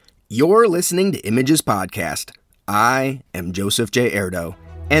You're listening to Images Podcast. I am Joseph J. Erdo,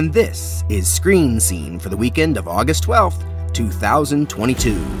 and this is Screen Scene for the weekend of August 12th,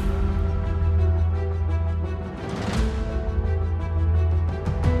 2022.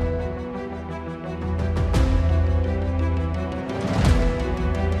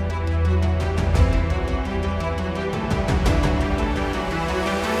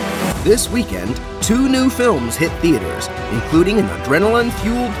 This weekend, 2 new films hit theaters, including an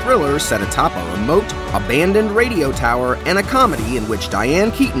adrenaline-fueled thriller set atop a remote, abandoned radio tower and a comedy in which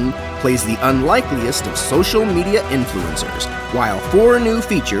Diane Keaton plays the unlikeliest of social media influencers, while 4 new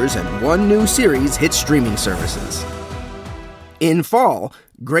features and 1 new series hit streaming services. In fall,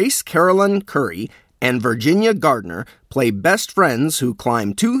 Grace Carolyn Curry and Virginia Gardner play best friends who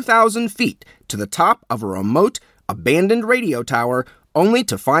climb 2,000 feet to the top of a remote, abandoned radio tower only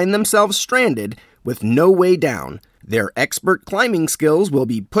to find themselves stranded with no way down. Their expert climbing skills will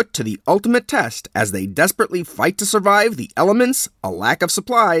be put to the ultimate test as they desperately fight to survive the elements, a lack of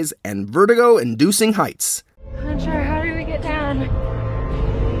supplies, and vertigo-inducing heights. I'm not sure. How do we get down?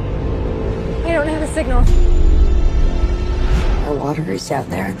 I don't have a signal. Our water is out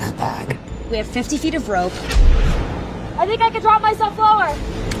there in that bag. We have 50 feet of rope. I think I can drop myself lower.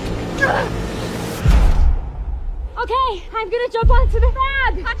 Okay, I'm gonna jump onto the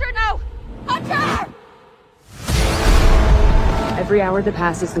bag! Hunter, no! Hunter! Every hour that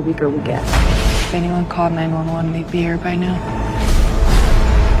passes, the weaker we get. If anyone called 911, they'd be here by now.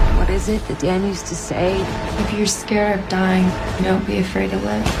 What is it that Dan used to say? If you're scared of dying, don't be afraid to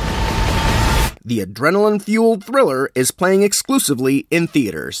live. The adrenaline-fueled thriller is playing exclusively in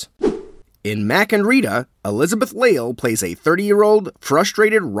theaters. In Mack and Rita, Elizabeth Lail plays a 30-year-old,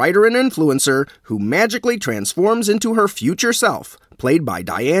 frustrated writer and influencer who magically transforms into her future self, played by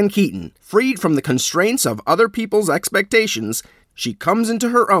Diane Keaton. Freed from the constraints of other people's expectations, she comes into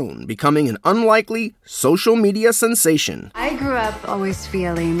her own, becoming an unlikely social media sensation. I grew up always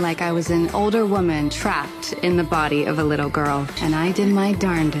feeling like I was an older woman trapped in the body of a little girl, and I did my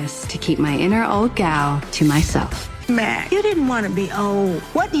darndest to keep my inner old gal to myself. Mack, you didn't want to be old.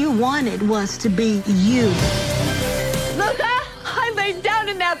 What you wanted was to be you. Luca, I laid down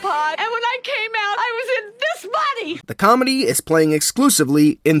in that pod, and when I came out, I was in this body! The comedy is playing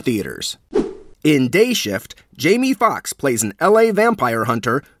exclusively in theaters. In Day Shift, Jamie Foxx plays an LA vampire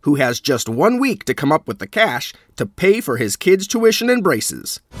hunter who has just 1 week to come up with the cash to pay for his kids' tuition and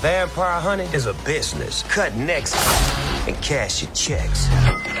braces. Vampire hunting is a business. Cut necks and cash your checks.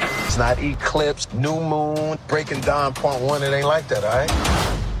 It's not Eclipse, New Moon, Breaking Dawn Part 1. It ain't like that, all right?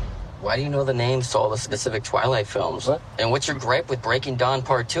 Why do you know the names to all the specific Twilight films? What? And what's your gripe with Breaking Dawn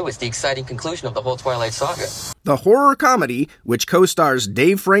Part 2? It's the exciting conclusion of the whole Twilight saga. The horror comedy, which co-stars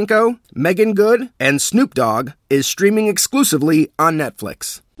Dave Franco, Megan Good, and Snoop Dogg, is streaming exclusively on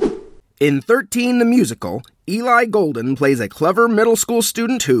Netflix. In 13 the Musical, Eli Golden plays a clever middle school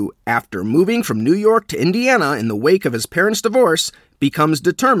student who, after moving from New York to Indiana in the wake of his parents' divorce, becomes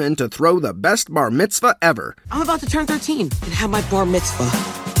determined to throw the best bar mitzvah ever. I'm about to turn 13 and have my bar mitzvah.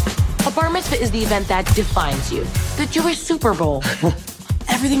 A bar mitzvah is the event that defines you. The Jewish Super Bowl.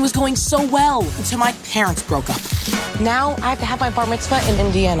 Everything was going so well until my parents broke up. Now I have to have my bar mitzvah in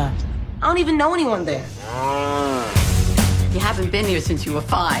Indiana. I don't even know anyone there. You haven't been here since you were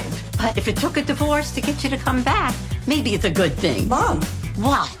 5. But if it took a divorce to get you to come back, maybe it's a good thing. Mom.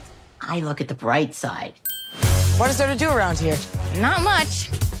 Well, I look at the bright side. What is there to do around here? Not much.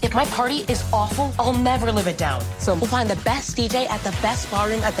 If my party is awful, I'll never live it down. So we'll find the best DJ at the best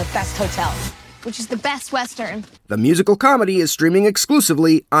barroom at the best hotel. Which is the best Western. The musical comedy is streaming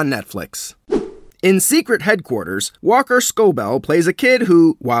exclusively on Netflix. In Secret Headquarters, Walker Scobell plays a kid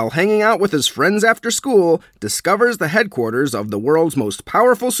who, while hanging out with his friends after school, discovers the headquarters of the world's most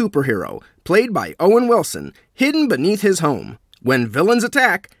powerful superhero, played by Owen Wilson, hidden beneath his home. When villains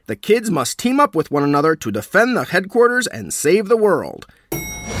attack, the kids must team up with one another to defend the headquarters and save the world.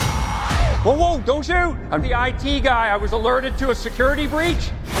 Whoa, whoa, don't shoot! I'm the IT guy. I was alerted to a security breach.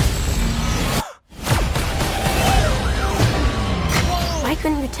 Why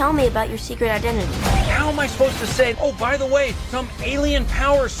couldn't you tell me about your secret identity? How am I supposed to say, oh, by the way, some alien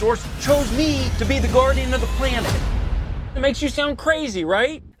power source chose me to be the guardian of the planet? It makes you sound crazy,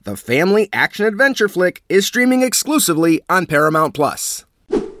 right? The family action-adventure flick is streaming exclusively on Paramount+.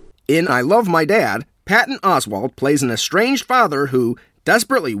 In I Love My Dad, Patton Oswalt plays an estranged father who,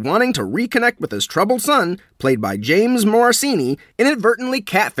 desperately wanting to reconnect with his troubled son, played by James Morosini, inadvertently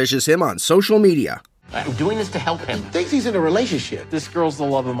catfishes him on social media. I'm doing this to help him. Thinks he's in a relationship. This girl's the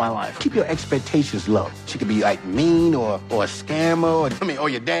love of my life. Keep your expectations low. She could be like mean or a scammer or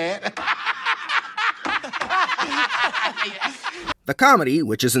your dad. The comedy,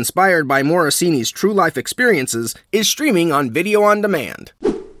 which is inspired by Morosini's true-life experiences, is streaming on video on demand.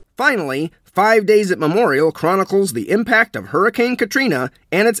 Finally, 5 Days at Memorial chronicles the impact of Hurricane Katrina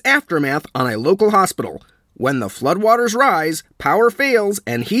and its aftermath on a local hospital. When the floodwaters rise, power fails,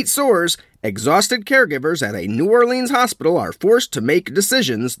 and heat soars, exhausted caregivers at a New Orleans hospital are forced to make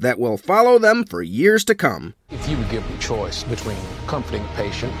decisions that will follow them for years to come. If you were given a choice between comforting a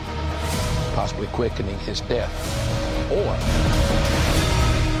patient, possibly quickening his death, or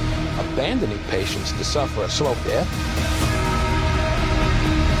abandoning patients to suffer a slow death,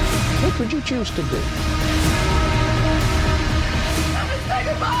 what would you choose to do? Say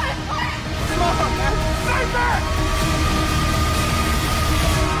goodbye!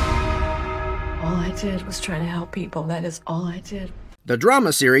 All I did was try to help people. That is all I did. The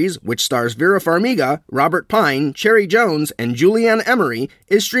drama series, which stars Vera Farmiga, Robert Pine, Cherry Jones, and Julianne Emery,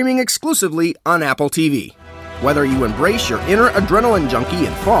 is streaming exclusively on Apple TV. Whether you embrace your inner adrenaline junkie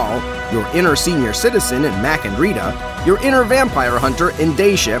in Fall, your inner senior citizen in Mack and Rita, your inner vampire hunter in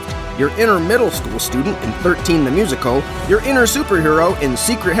Day Shift, your inner middle school student in 13 the Musical, your inner superhero in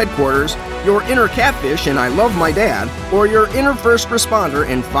Secret Headquarters, your inner catfish in I Love My Dad, or your inner first responder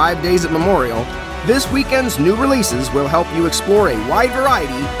in 5 Days at Memorial, this weekend's new releases will help you explore a wide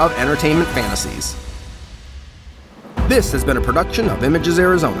variety of entertainment fantasies. This has been a production of Images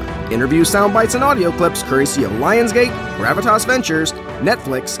Arizona. Interviews, sound bites, and audio clips courtesy of Lionsgate, Gravitas Ventures,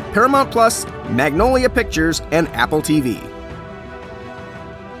 Netflix, Paramount Plus, Magnolia Pictures, and Apple TV.